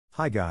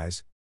Hi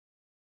guys.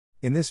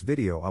 In this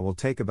video I will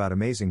take about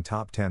amazing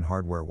top 10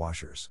 hardware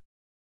washers.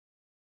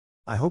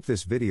 I hope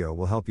this video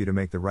will help you to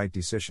make the right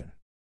decision.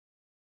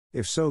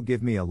 If so,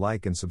 give me a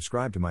like and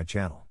subscribe to my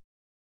channel.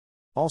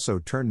 Also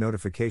turn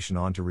notification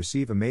on to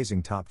receive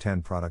amazing top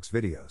 10 products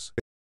videos.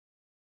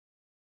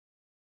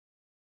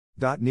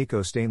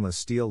 NEIKO Stainless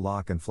Steel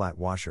Lock and Flat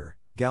Washer,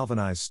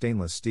 Galvanized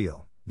Stainless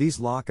Steel.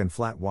 These lock and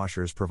flat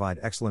washers provide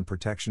excellent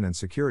protection and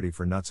security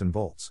for nuts and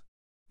bolts.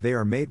 They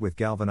are made with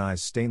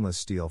galvanized stainless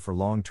steel for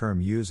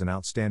long-term use and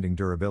outstanding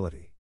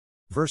durability.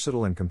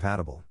 Versatile and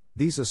compatible,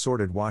 these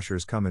assorted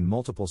washers come in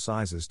multiple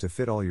sizes to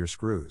fit all your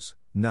screws,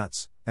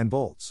 nuts, and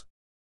bolts.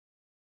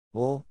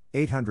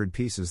 800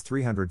 pieces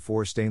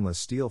 304 stainless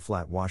steel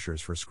flat washers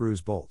for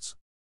screws bolts.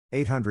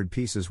 800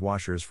 pieces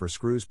washers for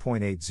screws.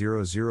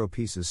 800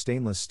 pieces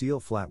stainless steel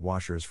flat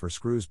washers for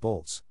screws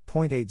bolts.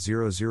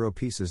 800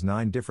 pieces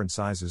 9 different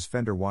sizes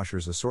Fender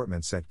washers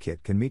assortment set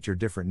kit can meet your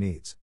different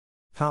needs.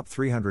 Top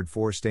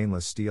 304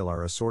 stainless steel.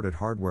 Our assorted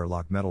hardware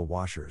lock metal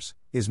washers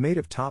is made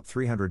of top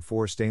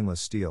 304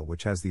 stainless steel,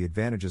 which has the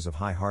advantages of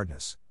high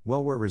hardness,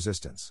 well wear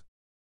resistance.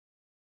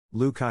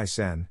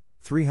 Sen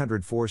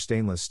 304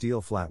 stainless steel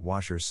flat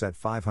washers set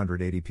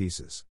 580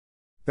 pieces.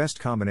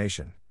 Best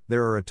combination.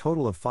 There are a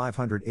total of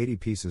 580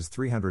 pieces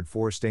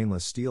 304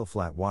 stainless steel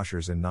flat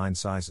washers in 9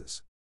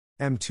 sizes.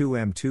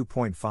 M2,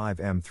 M2.5,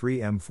 M3,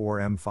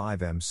 M4, M5,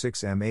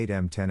 M6, M8,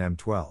 M10,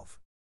 M12.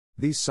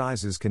 These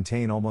sizes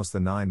contain almost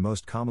the 9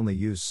 most commonly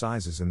used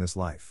sizes in this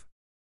life.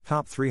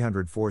 Top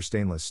 304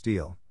 stainless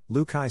steel.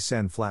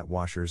 Sen flat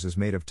washers is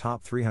made of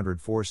top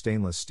 304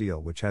 stainless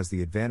steel, which has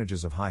the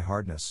advantages of high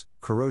hardness,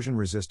 corrosion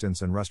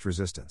resistance and rust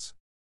resistance.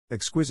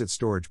 Exquisite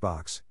storage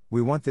box.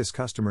 We want this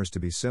customers to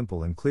be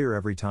simple and clear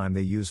every time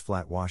they use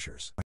flat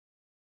washers.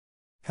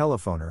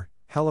 HELIFOUNER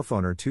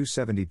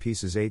 270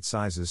 pieces 8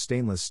 sizes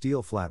stainless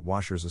steel flat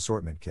washers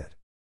assortment kit.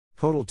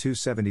 Total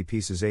 270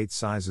 pieces 8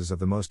 sizes of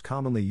the most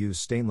commonly used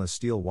stainless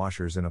steel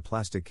washers in a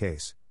plastic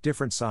case.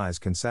 Different size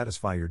can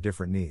satisfy your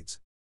different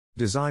needs.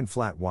 Design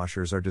flat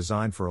washers are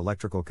designed for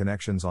electrical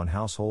connections on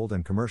household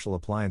and commercial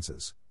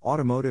appliances,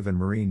 automotive and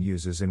marine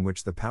uses in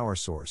which the power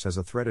source has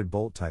a threaded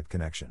bolt type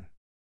connection.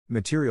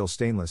 Material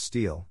stainless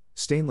steel.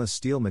 Stainless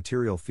steel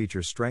material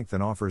features strength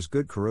and offers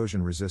good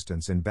corrosion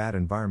resistance in bad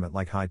environment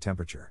like high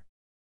temperature.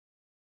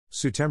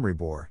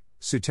 Sutemribor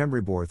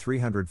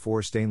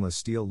 304 stainless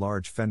steel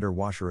large Fender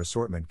washer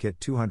assortment kit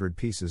 200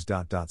 pieces.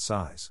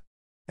 Size.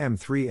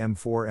 M3,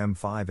 M4,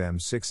 M5,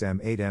 M6,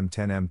 M8,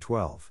 M10,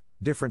 M12.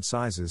 Different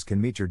sizes can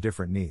meet your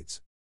different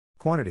needs.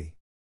 Quantity.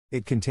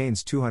 It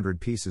contains 200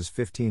 pieces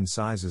 15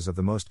 sizes of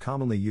the most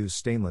commonly used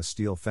stainless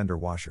steel Fender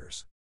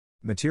washers.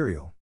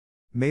 Material.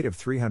 Made of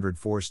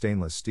 304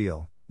 stainless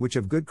steel, which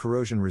have good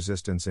corrosion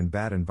resistance in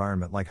bad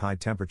environment like high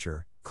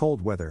temperature,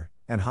 cold weather,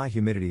 and high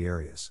humidity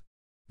areas.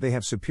 They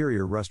have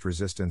superior rust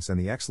resistance and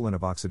the excellent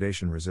of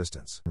oxidation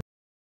resistance.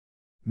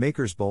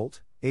 Maker's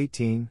bolt,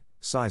 18,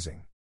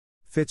 sizing.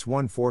 Fits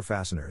 1/4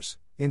 fasteners,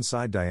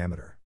 inside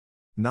diameter.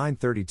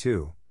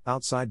 932,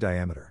 outside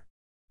diameter.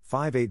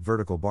 5/8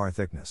 vertical bar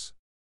thickness.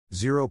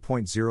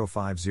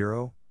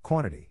 0.050,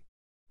 quantity.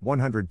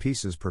 100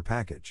 pieces per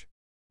package.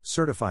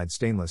 Certified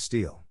stainless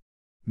steel.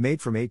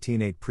 Made from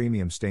 18/8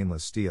 premium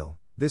stainless steel.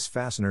 This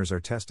fasteners are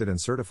tested and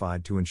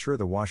certified to ensure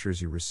the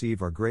washers you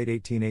receive are grade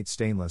 18/8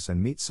 stainless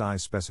and meet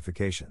size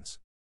specifications.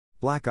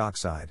 Black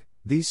oxide.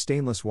 These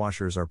stainless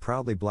washers are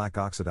proudly black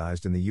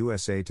oxidized in the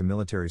USA to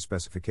military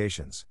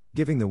specifications,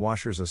 giving the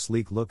washers a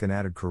sleek look and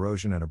added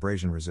corrosion and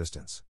abrasion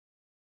resistance.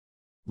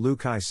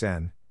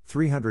 Sen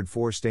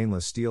 304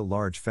 stainless steel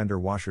large Fender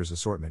washers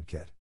assortment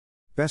kit.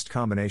 Best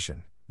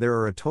combination. There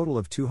are a total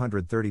of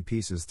 230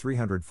 pieces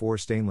 304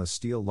 stainless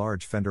steel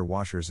large Fender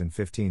washers in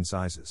 15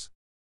 sizes.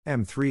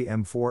 M3,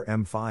 M4,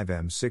 M5,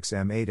 M6,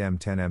 M8,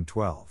 M10,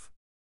 M12.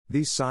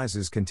 These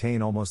sizes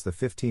contain almost the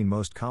 15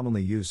 most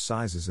commonly used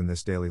sizes in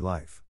this daily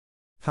life.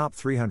 Top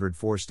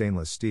 304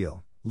 stainless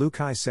steel.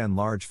 Sen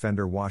large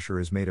Fender washer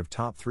is made of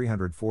top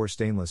 304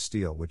 stainless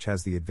steel, which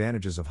has the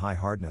advantages of high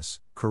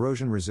hardness,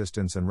 corrosion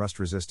resistance and rust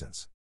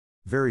resistance.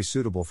 Very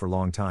suitable for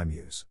long time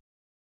use.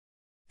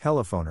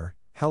 HELIFOUNER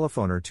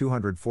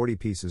 240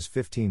 pieces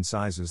 15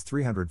 sizes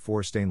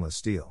 304 stainless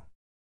steel.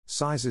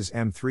 Sizes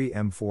M3,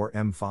 M4,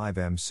 M5,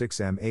 M6,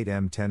 M8,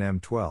 M10,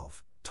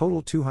 M12.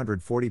 Total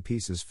 240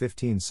 pieces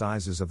 15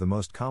 sizes of the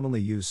most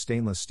commonly used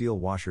stainless steel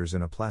washers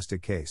in a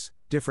plastic case.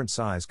 Different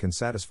size can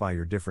satisfy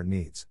your different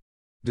needs.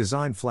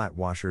 Design flat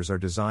washers are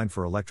designed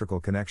for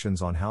electrical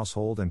connections on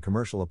household and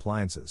commercial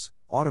appliances,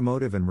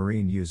 automotive and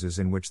marine uses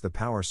in which the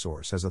power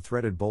source has a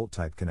threaded bolt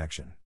type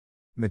connection.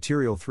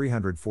 Material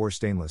 304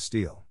 stainless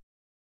steel.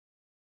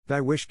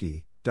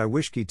 DYWISHKEY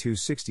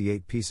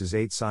 268 pieces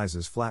 8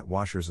 sizes flat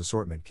washers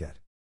assortment kit.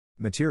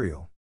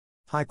 Material.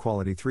 High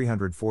quality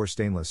 304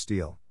 stainless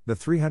steel. The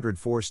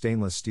 304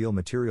 stainless steel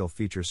material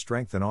features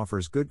strength and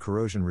offers good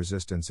corrosion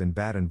resistance in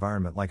bad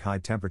environment like high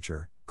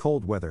temperature,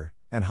 cold weather,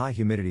 and high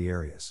humidity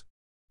areas.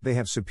 They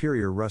have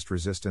superior rust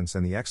resistance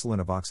and the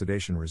excellent of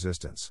oxidation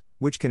resistance,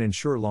 which can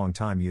ensure long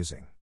time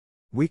using.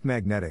 Weak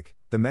magnetic.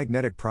 The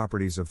magnetic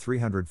properties of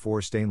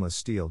 304 stainless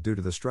steel due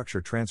to the structure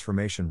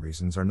transformation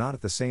reasons are not at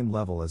the same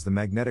level as the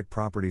magnetic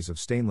properties of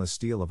stainless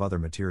steel of other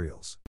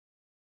materials.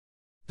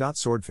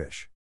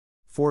 Swordfish.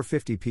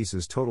 450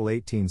 pieces total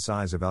 18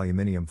 size of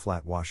aluminium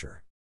flat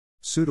washer.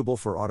 Suitable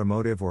for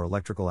automotive or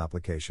electrical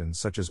applications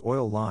such as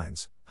oil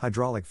lines,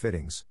 hydraulic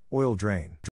fittings, oil drain.